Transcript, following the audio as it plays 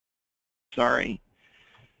Sorry.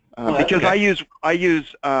 Oh, that's Because okay. I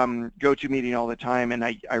use GoToMeeting all the time, and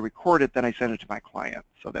I record it, then I send it to my client,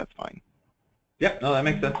 so that's fine. Yep, no, that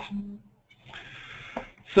makes sense.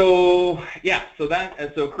 So yeah,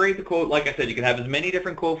 so create the quote. Like I said, you can have as many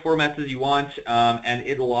different quote formats as you want, and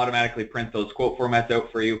it'll automatically print those quote formats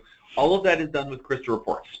out for you. All of that is done with Crystal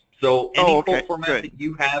Reports. So any Okay, quote format good. that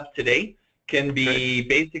you have today can be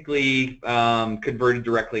basically converted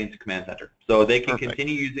directly into Command Center. So they can Perfect.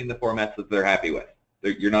 continue using the formats that they're happy with.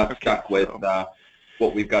 You're not Okay, stuck with so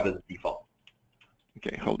what we've got as default.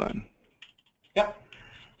 okay, hold on. Yep.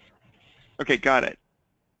 Okay, got it.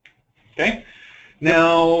 Okay.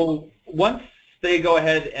 Now, once they go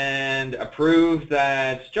ahead and approve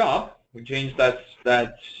that job, we change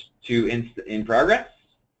that to in progress.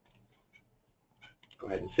 Go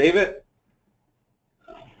ahead and save it.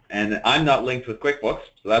 And I'm not linked with QuickBooks,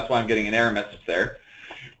 so that's why I'm getting an error message there.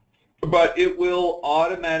 But it will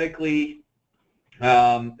automatically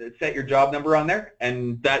set your job number on there,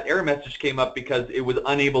 and that error message came up because it was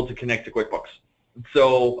unable to connect to QuickBooks.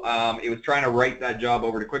 So it was trying to write that job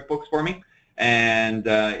over to QuickBooks for me, and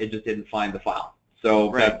it just didn't find the file.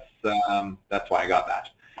 So Right. that's why I got that.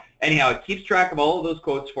 Anyhow, it keeps track of all of those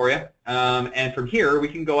quotes for you, and from here we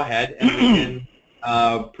can go ahead and we can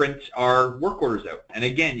print our work orders out. And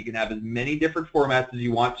again, you can have as many different formats as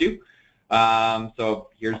you want to. So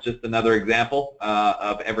here's just another example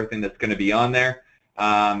of everything that's going to be on there.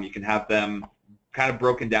 You can have them kind of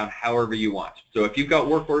broken down however you want. So if you've got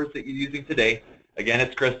work orders that you're using today, again,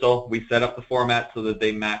 it's Crystal. We set up the format so that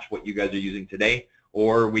they match what you guys are using today.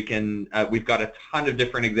 Or we can, we've got a ton of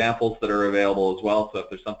different examples that are available as well. So if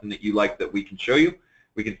there's something that you like that we can show you,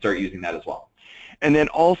 we can start using that as well. And then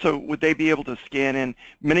also, would they be able to scan in?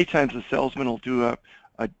 Many times the salesman will do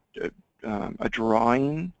a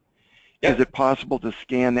drawing. Yep. Is it possible to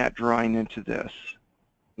scan that drawing into this?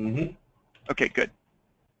 Mm-hmm. Okay, good.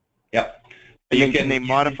 Yep. And you then can they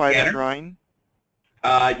modify that drawing?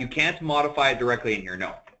 You can't modify it directly in here,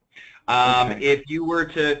 no. Okay. If you were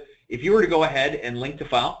to go ahead and link to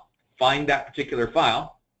file, find that particular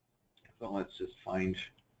file. So let's just find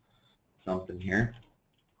something here.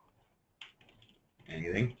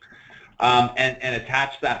 Anything. And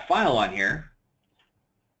attach that file on here,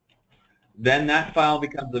 then that file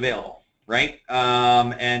becomes available, right?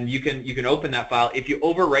 And you can open that file. If you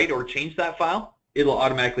overwrite or change that file, it'll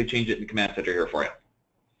automatically change it in Command Center here for you.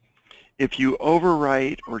 If you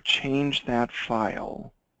overwrite or change that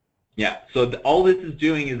file. Yeah, so all this is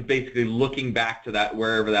doing is basically looking back to that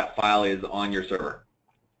wherever that file is on your server.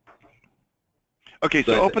 Okay,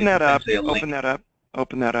 so open that up, open that up,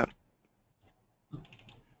 open that up.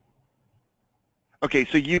 Okay,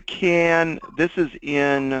 so you can, this is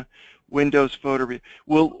in Windows Photo.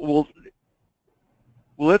 Will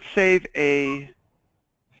it save a?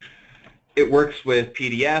 It works with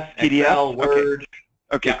PDF, Excel, Word.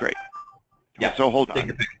 Okay, yeah. Great. Yeah. So hold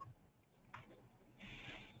on.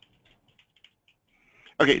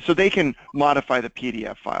 Okay, so they can modify the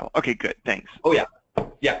PDF file. Okay, good. Thanks. Oh yeah.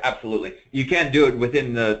 Yeah, absolutely. You can't do it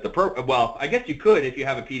within well, I guess you could if you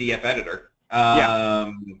have a PDF editor.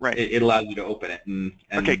 Yeah. Right. It allows you to open it, and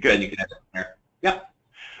okay, good. then you can edit it there. Yeah.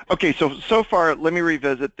 Okay, so far, let me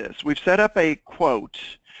revisit this. We've set up a quote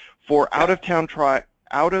for out-of-town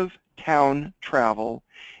travel,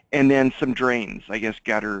 and then some drains, I guess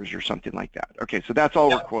gutters or something like that. Okay, so that's all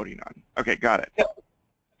we're quoting on. Okay, got it.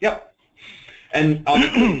 Yep. And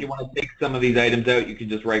obviously, if you want to take some of these items out, you can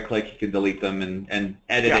just right-click, you can delete them, and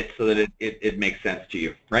edit it so that it makes sense to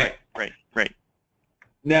you, right? Right.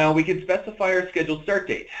 Now, we can specify our scheduled start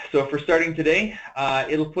date. So if we're starting today,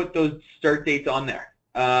 it'll put those start dates on there.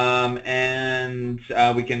 And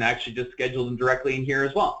we can actually just schedule them directly in here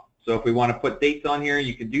as well. So if we want to put dates on here,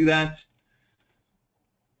 you can do that.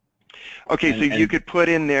 Okay, so you could put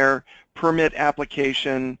in there permit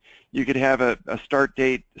application. You could have a start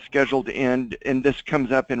date scheduled to end, and this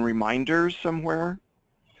comes up in reminders somewhere?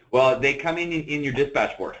 Well, they come in your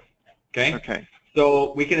dispatch board, okay? Okay.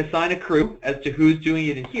 So we can assign a crew as to who's doing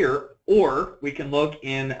it in here, or we can look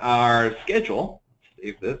in our schedule,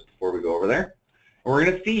 save this before we go over there, and we're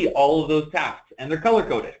going to see all of those tasks, and they're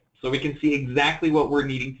color-coded. So we can see exactly what we're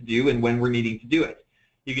needing to do and when we're needing to do it.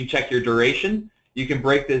 You can check your duration. You can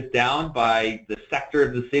break this down by the sector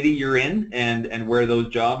of the city you're in and where those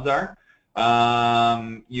jobs are.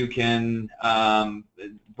 You can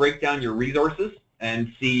break down your resources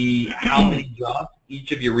and see how many jobs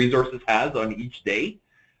each of your resources has on each day,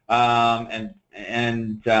 and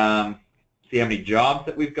see how many jobs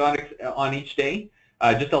that we've got on each day.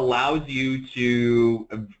 Just allows you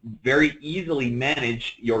to very easily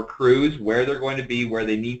manage your crews, where they're going to be, where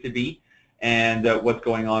they need to be, and what's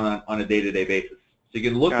going on a day-to-day basis. So you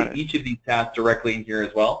can look at each of these tasks directly in here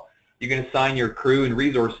as well. You can assign your crew and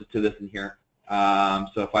resources to this in here. So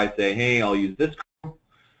if I say, hey, I'll use this crew,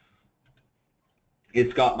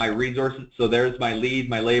 it's got my resources. So there's my lead,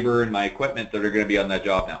 my labor, and my equipment that are going to be on that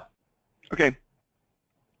job now. Okay.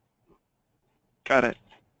 Got it.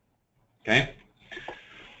 Okay.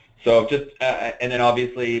 So just, and then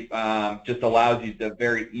obviously just allows you to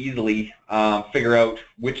very easily figure out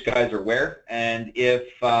which guys are where, and if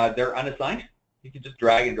they're unassigned, you can just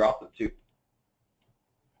drag and drop them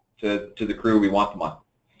to the crew we want them on.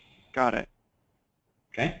 Got it.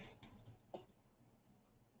 Okay.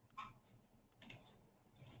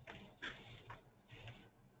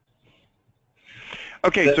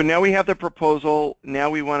 Okay, so now we have the proposal. Now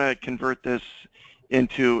we want to convert this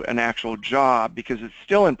into an actual job because it's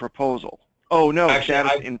still in proposal. Oh no,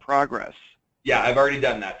 status in progress. Yeah, I've already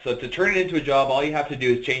done that. So to turn it into a job, all you have to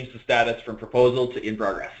do is change the status from proposal to in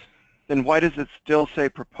progress. Then why does it still say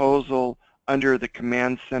proposal under the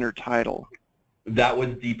command center title? That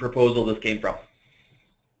was the proposal this came from.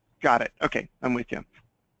 Got it. Okay, I'm with you.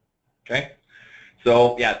 Okay.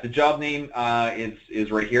 So yeah, the job name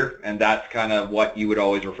is right here, and that's kind of what you would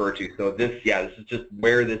always refer to. So this, yeah, this is just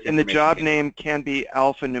where this. And the job name can be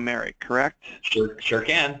alphanumeric, correct? Sure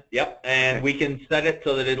can. Yep. And okay, we can set it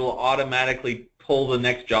so that it'll automatically pull the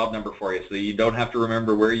next job number for you, so you don't have to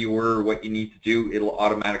remember where you were or what you need to do. It'll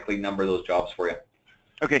automatically number those jobs for you.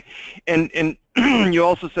 Okay, and you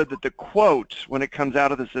also said that the quote, when it comes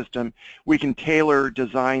out of the system, we can tailor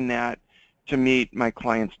design that to meet my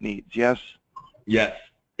client's needs. Yes. Yes.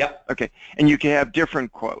 Yep. Okay, and you can have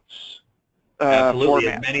different quotes. Absolutely,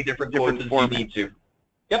 as many different quotes as you need to.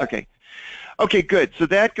 Yep. Okay. Okay, good. So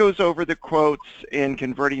that goes over the quotes and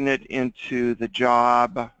converting it into the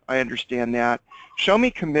job. I understand that. Show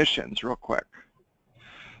me commissions real quick.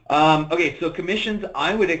 Okay, so commissions,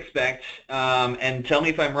 I would expect, and tell me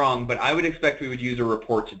if I'm wrong, but I would expect we would use a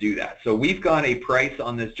report to do that. So we've got a price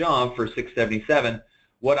on this job for $677.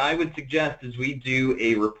 What I would suggest is we do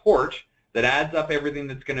a report that adds up everything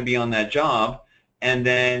that's going to be on that job and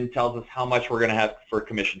then tells us how much we're going to have for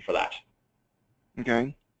commission for that.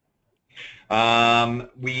 Okay.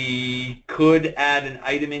 We could add an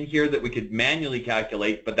item in here that we could manually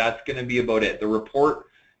calculate, but that's going to be about it. The report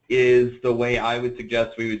is the way I would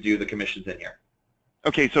suggest we would do the commissions in here.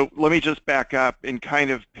 Okay, so let me just back up and kind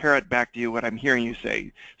of parrot back to you what I'm hearing you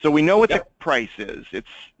say. So we know what the price is. It's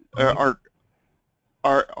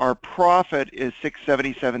our profit is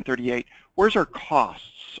 $677.38. Where's our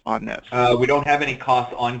costs on this? We don't have any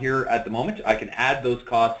costs on here at the moment. I can add those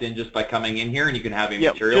costs in just by coming in here, and you can have a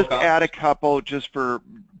material cost. Just add a couple just so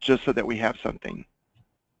that we have something.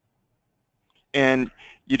 And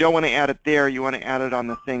you don't want to add it there. You want to add it on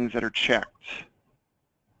the things that are checked.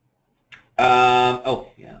 Oh,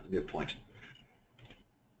 yeah, good point.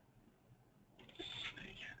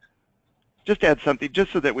 Just add something,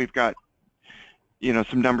 just so that we've got, you know,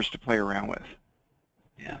 some numbers to play around with.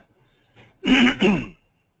 Yeah.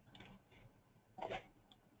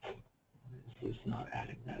 It's not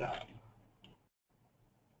adding that up.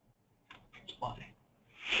 Why?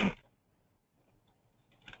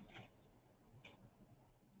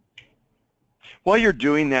 While you're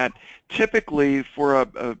doing that, typically for a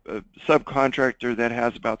subcontractor that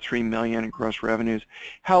has about $3 million in gross revenues,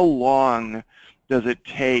 how long does it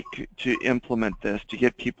take to implement this, to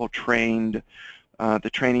get people trained, the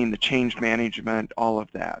training, the change management, all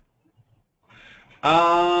of that?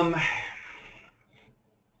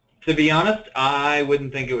 To be honest, I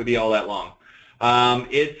wouldn't think it would be all that long.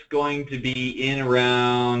 It's going to be in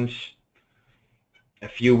around a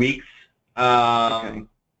few weeks. Okay.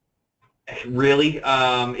 Really,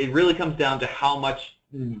 it really comes down to how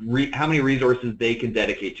many resources they can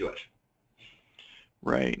dedicate to it.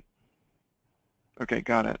 Right. Okay,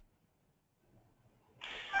 got it.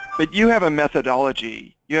 But you have a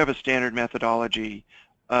methodology. You have a standard methodology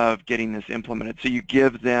of getting this implemented. So you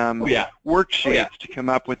give them worksheets to come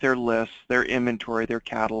up with their lists, their inventory, their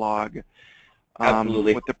catalog,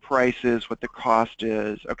 Absolutely. what the price is, what the cost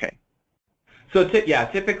is. Okay. So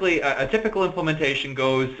typically a typical implementation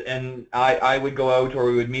goes, and I would go out, or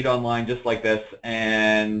we would meet online just like this,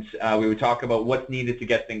 and we would talk about what's needed to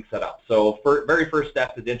get things set up. So very first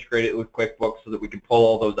step is integrate it with QuickBooks so that we can pull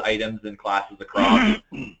all those items and classes across,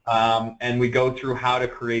 and we go through how to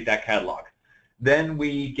create that catalog. Then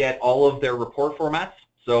we get all of their report formats,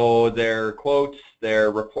 so their quotes,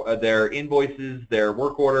 their invoices, their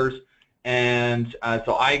work orders. And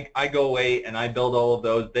so I go away and I build all of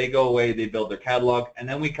those. They go away, they build their catalog, and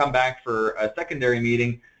then we come back for a secondary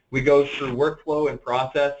meeting. We go through workflow and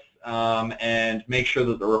process and make sure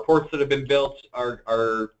that the reports that have been built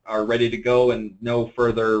are ready to go and no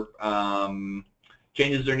further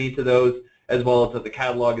changes are needed to those, as well as that the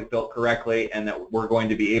catalog is built correctly and that we're going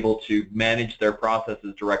to be able to manage their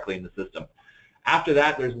processes directly in the system. After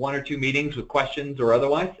that, there's 1 or 2 meetings with questions or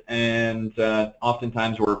otherwise, and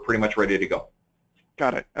oftentimes we're pretty much ready to go.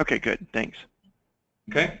 Got it. Okay, good. Thanks.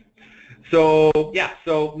 Okay. So yeah,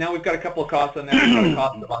 so now we've got a couple of costs on there. We've got a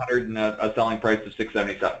cost of 100 and a selling price of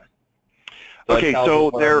 677. So Okay,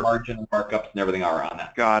 so their margin and markups and everything are on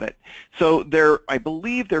that. Got it. So I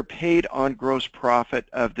believe they're paid on gross profit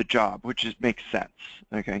of the job, which makes sense.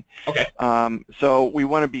 Okay. Okay. So we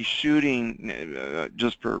want to be shooting,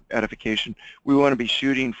 just for edification, we want to be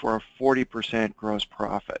shooting for a 40% gross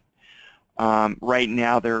profit. Right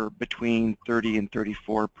now they're between 30 and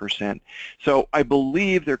 34%. So I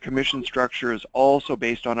believe their commission structure is also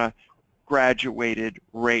based on a graduated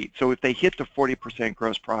rate. So if they hit the 40%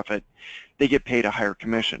 gross profit, they get paid a higher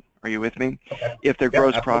commission. Are you with me? Okay. If their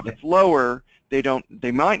gross absolutely. profit's lower,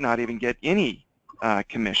 they might not even get any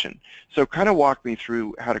commission. So kind of walk me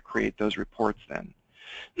through how to create those reports then.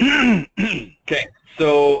 Okay,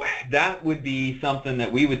 so that would be something that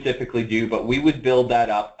we would typically do, but we would build that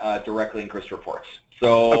up directly in Chris Reports.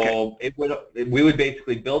 So okay. We would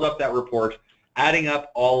basically build up that report, adding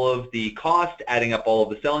up all of the cost, adding up all of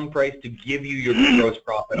the selling price to give you your gross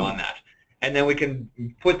profit on that. And then we can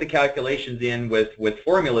put the calculations in with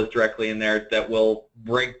formulas directly in there that will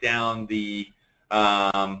break down the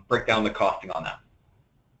costing on that,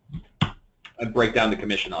 and break down the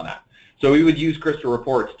commission on that. So we would use Crystal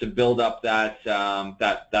Reports to build up that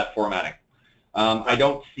that formatting. I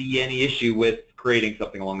don't see any issue with creating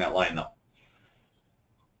something along that line, though.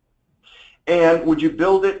 And would you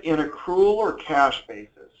build it in accrual or cash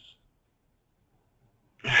basis?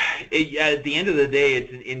 At the end of the day,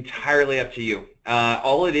 it's entirely up to you.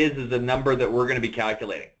 All it is a number that we're going to be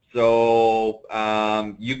calculating. So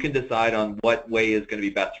you can decide on what way is going to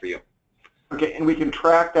be best for you. Okay, and we can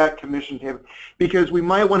track that commission table because we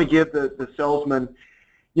might want to give the salesman,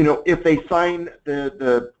 you know, if they sign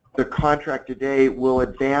the contract today, we'll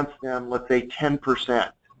advance them, let's say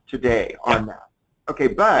 10% today on that. Okay,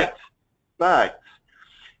 but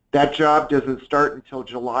that job doesn't start until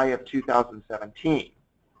July of 2017.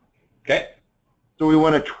 Okay. So we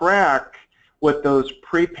want to track what those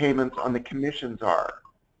prepayments on the commissions are.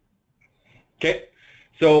 Okay.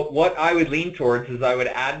 So what I would lean towards is I would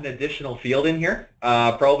add an additional field in here,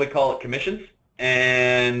 probably call it commissions,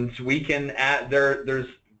 and we can add there's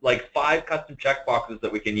like 5 custom checkboxes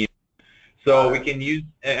that we can use. So we can use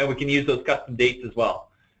those custom dates as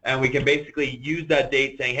well, and we can basically use that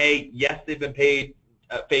date saying, hey, yes, they've been paid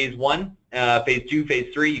phase 1, phase 2,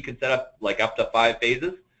 phase 3. You can set up like up to 5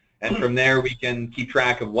 phases, and from there we can keep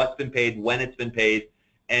track of what's been paid, when it's been paid,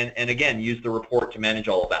 and again use the report to manage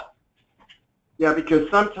all of that. Yeah, because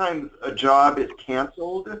sometimes a job is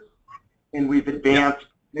canceled and we've advanced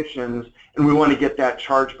commissions and we want to get that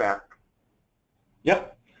charge back.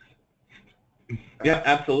 Yep. Yeah,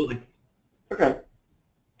 absolutely. Okay.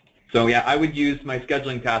 So yeah, I would use my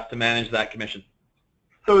scheduling task to manage that commission.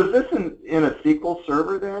 So is this in a SQL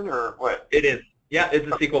server then, or what? It is. Yeah, it's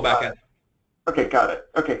a SQL backend. Okay, got it.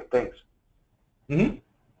 Okay, thanks. Mm-hmm.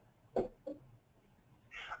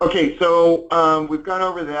 Okay, so we've gone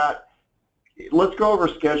over that. Let's go over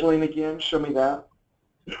scheduling again. Show me that.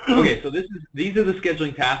 Okay, so these are the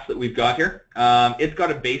scheduling tasks that we've got here. It's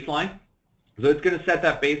got a baseline. So it's going to set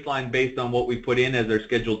that baseline based on what we put in as our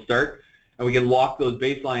scheduled start. And we can lock those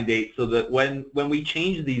baseline dates so that when we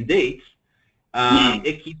change these dates,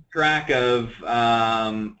 it keeps track of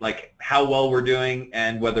like how well we're doing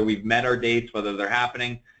and whether we've met our dates, whether they're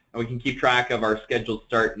happening. And we can keep track of our scheduled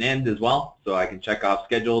start and end as well. So I can check off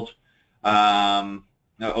scheduled.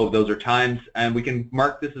 Those are times, and we can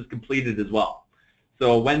mark this as completed as well.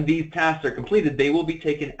 So when these tasks are completed, they will be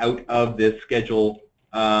taken out of this schedule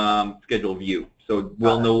view. So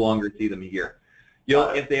we'll no longer see them here.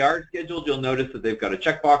 If they are scheduled, you'll notice that they've got a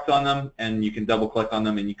checkbox on them, and you can double-click on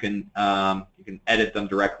them, and you can edit them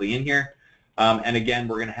directly in here. And again,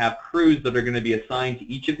 we're going to have crews that are going to be assigned to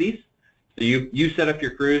each of these. So you set up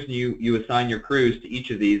your crews, and you assign your crews to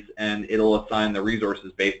each of these, and it'll assign the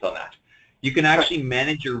resources based on that. You can actually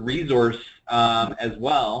manage your resource as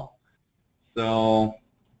well. So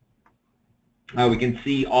we can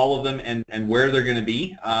see all of them and where they're going to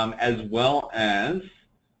be, as well as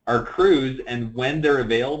our crews and when they're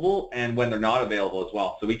available and when they're not available as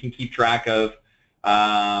well. So we can keep track of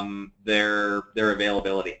their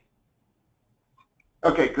availability.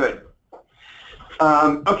 Okay, good.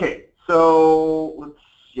 Okay, so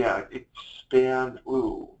let's expand.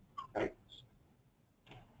 Ooh.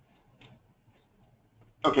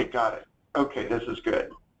 Okay, got it. Okay, this is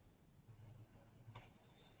good.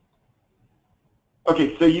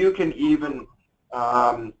 Okay, so you can even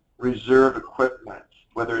reserve equipment,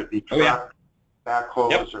 whether it be Oh yeah. truck,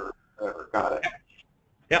 backhoes, Yep. or whatever. Got it.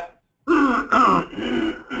 Yep.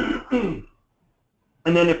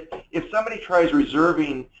 And then if somebody tries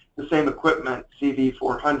reserving the same equipment,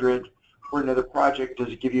 CV400, for another project, does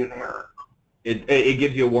it give you an error? It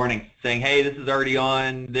gives you a warning saying, hey, this is already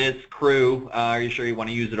on this crew. Are you sure you want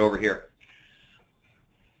to use it over here?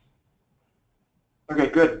 Okay,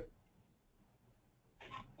 good.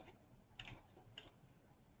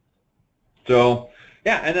 So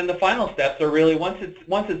yeah, and then the final steps are really once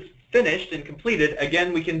it's finished and completed,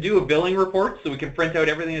 again, we can do a billing report, so we can print out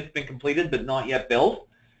everything that's been completed but not yet billed,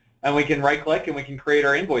 and we can right-click and we can create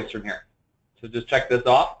our invoice from here. So just check this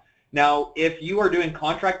off. Now, if you are doing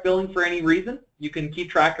contract billing for any reason, you can keep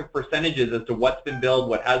track of percentages as to what's been billed,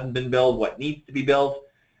 what hasn't been billed, what needs to be billed,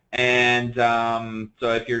 and so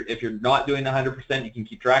if you're not doing 100%, you can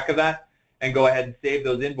keep track of that and go ahead and save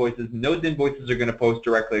those invoices. And those invoices are going to post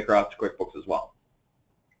directly across to QuickBooks as well.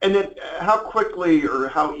 And then how quickly or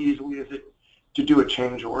how easily is it to do a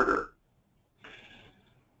change order?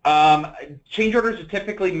 Change orders are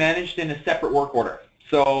typically managed in a separate work order.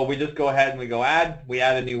 So we just go ahead and we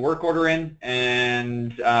add a new work order in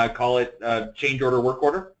and call it change order work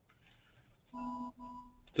order.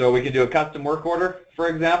 So we can do a custom work order, for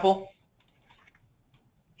example.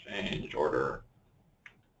 Change order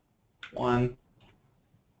 1.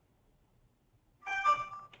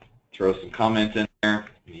 Throw some comments in there.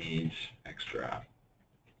 Needs extra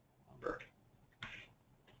number.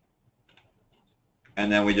 And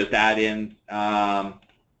then we just add in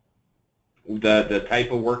the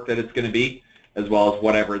type of work that it's going to be, as well as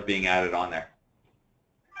whatever is being added on there.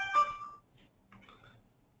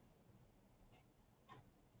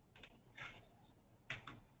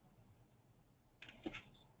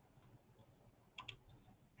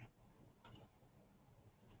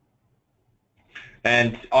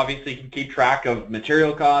 And obviously, you can keep track of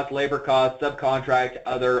material costs, labor costs, subcontract,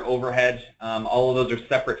 other overhead. All of those are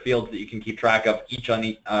separate fields that you can keep track of, each on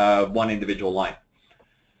one individual line.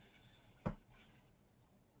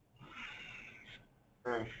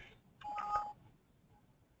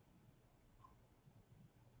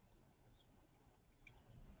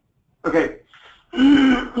 Okay.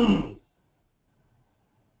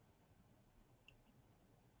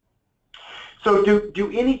 So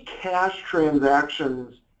do any cash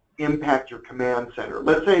transactions impact your command center?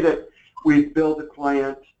 Let's say that we build a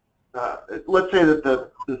client, let's say that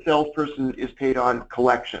the salesperson is paid on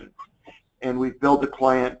collection, and we've billed the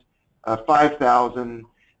client $5,000,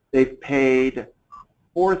 they've paid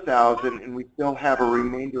 $4,000, and we still have a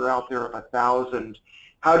remainder out there of $1,000.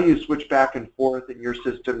 How do you switch back and forth in your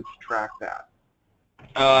system to track that?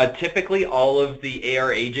 Typically, all of the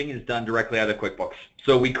AR aging is done directly out of QuickBooks.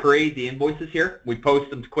 So we create the invoices here, we post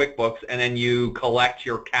them to QuickBooks, and then you collect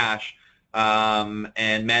your cash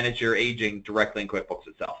and manage your aging directly in QuickBooks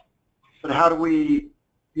itself. But how do we,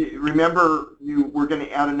 remember we're going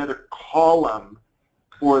to add another column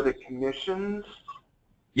for the commissions?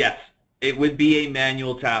 Yes, it would be a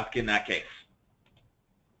manual task in that case.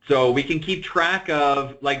 So we can keep track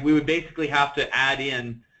of, like, we would basically have to add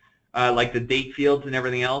in like the date fields and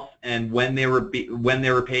everything else, and when they were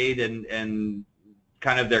paid, and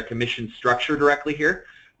kind of their commission structure directly here.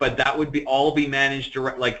 But that would all be managed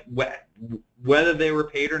direct, like whether they were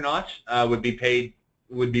paid or not would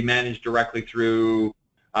be managed directly through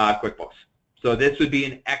QuickBooks. So this would be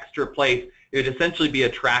an extra place. It would essentially be a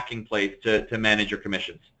tracking place to manage your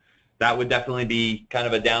commissions. That would definitely be kind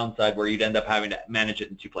of a downside where you'd end up having to manage it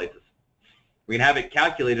in 2 places. We can have it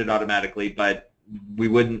calculated automatically, but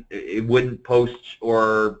it wouldn't post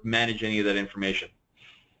or manage any of that information.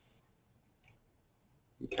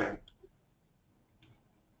 Okay.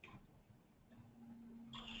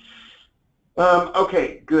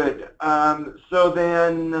 Okay, good. So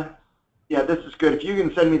then, yeah, this is good. If you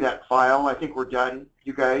can send me that file, I think we're done,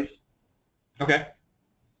 you guys. Okay.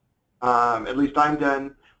 At least I'm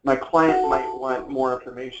done. My client might want more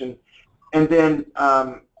information. And then,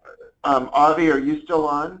 Avi, are you still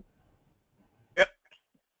on? Yep.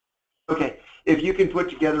 Okay. If you can put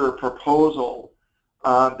together a proposal,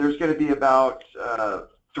 there's going to be about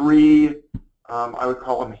 3, I would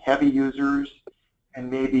call them heavy users, and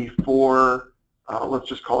maybe 4, let's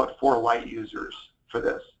just call it 4 light users for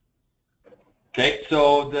this. Okay,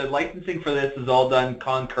 so the licensing for this is all done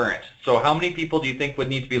concurrent. So how many people do you think would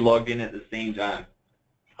need to be logged in at the same time?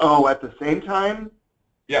 Oh, at the same time?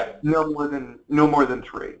 Yeah. No more than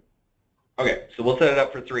 3. Okay, so we'll set it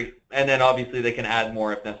up for 3, and then obviously they can add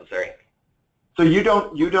more if necessary. So you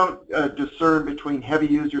don't discern between heavy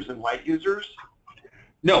users and light users?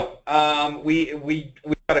 No, we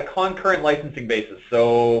got a concurrent licensing basis.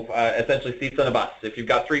 So essentially, seats on a bus. If you've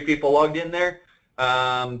got 3 people logged in there,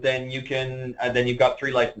 then you've got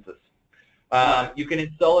 3 licenses. You can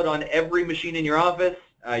install it on every machine in your office.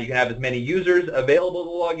 You can have as many users available to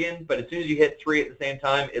log in, but as soon as you hit 3 at the same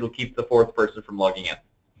time, it'll keep the 4th person from logging in.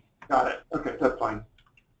 Got it. Okay, that's fine.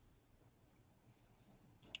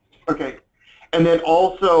 Okay, and then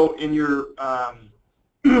also in your, I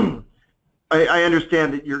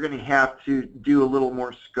understand that you're going to have to do a little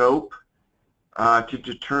more scope to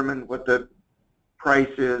determine what the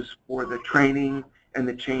price is for the training and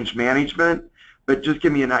the change management, but just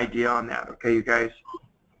give me an idea on that, okay, you guys?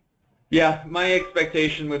 Yeah, my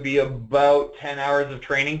expectation would be about 10 hours of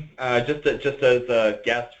training, just as a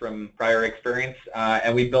guess from prior experience,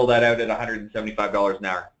 and we bill that out at $175 an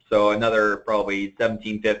hour. So another probably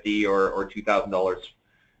 $1,750 or $2,000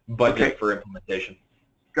 budget for implementation.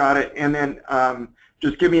 Got it. And then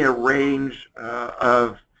just give me a range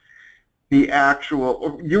of the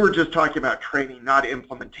actual. You were just talking about training, not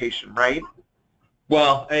implementation, right?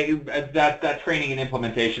 Well, that training and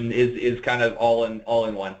implementation is kind of all in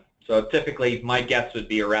one. So typically, my guess would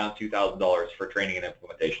be around $2,000 for training and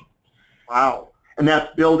implementation. Wow. And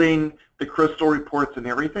that's building the Crystal reports and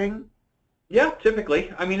everything? Yeah,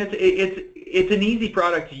 typically. I mean, it's an easy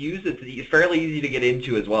product to use. It's fairly easy to get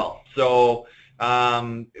into as well. So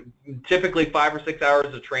typically 5 or 6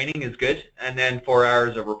 hours of training is good, and then 4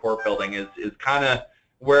 hours of report building is kind of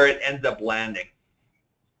where it ends up landing.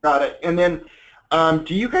 Got it. And then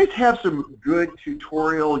do you guys have some good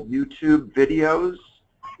tutorial YouTube videos?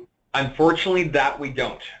 Unfortunately, that we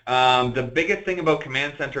don't. The biggest thing about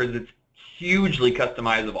Command Center is it's hugely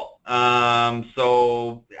customizable.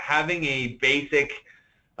 So having a basic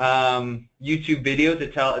YouTube video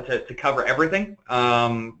to cover everything,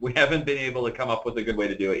 we haven't been able to come up with a good way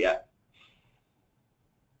to do it yet.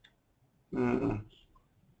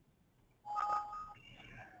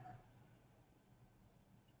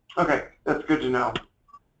 Okay, that's good to know.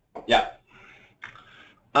 Yeah.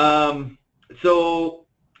 So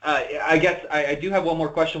I guess I do have one more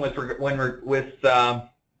question with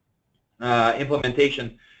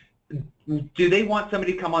implementation. Do they want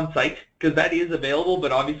somebody to come on site? Because that is available,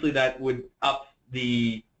 but obviously that would up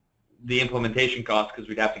the implementation cost because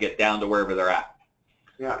we'd have to get down to wherever they're at.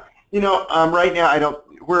 Yeah. You know, right now I don't.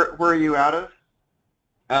 Where are you out of?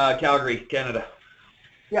 Calgary, Canada.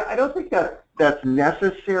 Yeah, I don't think that's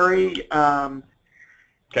necessary.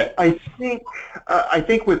 Okay. I think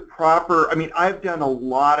with proper. I mean, I've done a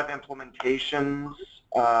lot of implementations,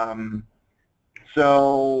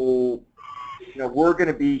 so. You know, we're going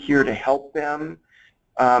to be here to help them.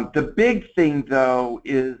 The big thing, though,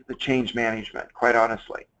 is the change management, quite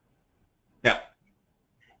honestly. Yeah.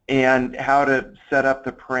 And how to set up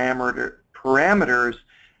the parameters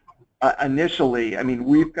initially. I mean,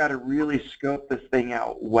 we've got to really scope this thing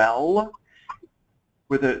out well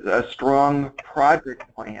with a strong project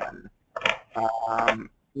plan. And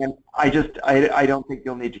I don't think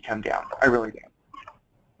you'll need to come down. I really don't.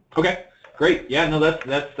 Okay. Great. Yeah, no,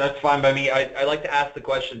 that's fine by me. I like to ask the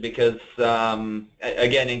question because,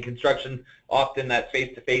 again, in construction, often that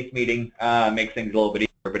face-to-face meeting makes things a little bit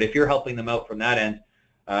easier. But if you're helping them out from that end,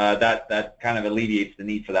 that kind of alleviates the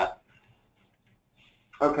need for that.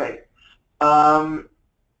 Okay.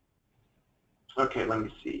 Okay, let me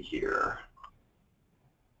see here.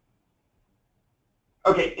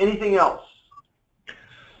 Okay, anything else?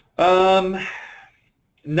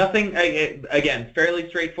 Nothing, again, fairly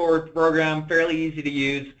straightforward program, fairly easy to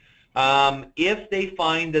use. If they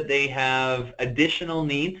find that they have additional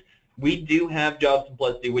needs, we do have Job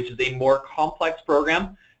Simplicity, which is a more complex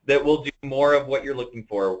program that will do more of what you're looking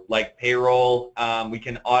for, like payroll. We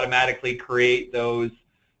can automatically create those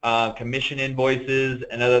commission invoices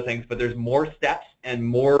and other things, but there's more steps and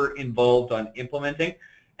more involved on implementing,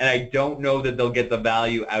 and I don't know that they'll get the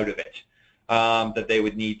value out of it that they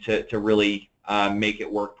would need to really make it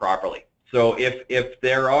work properly. So if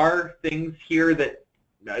there are things here that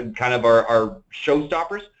kind of are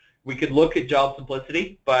showstoppers, we could look at Job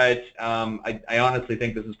Simplicity, but I honestly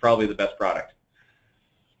think this is probably the best product.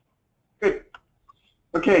 Good.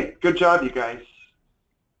 Okay, good job, you guys.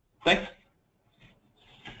 Thanks.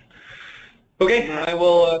 Okay, I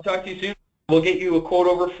will talk to you soon. We'll get you a quote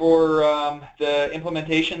over for the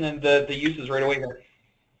implementation and the uses right away here.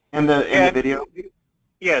 And the video?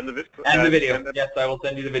 Yeah, and the video. Yes, I will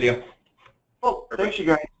send you the video. Oh, thanks, you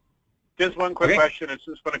guys. Just one quick question. It's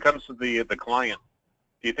just when it comes to the client.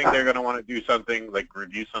 Do you think they're going to want to do something, like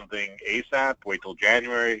review something ASAP, wait till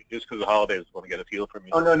January, just because the holidays want to get a feel from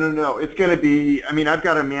you? Oh, no. It's going to be, I mean, I've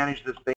got to manage this thing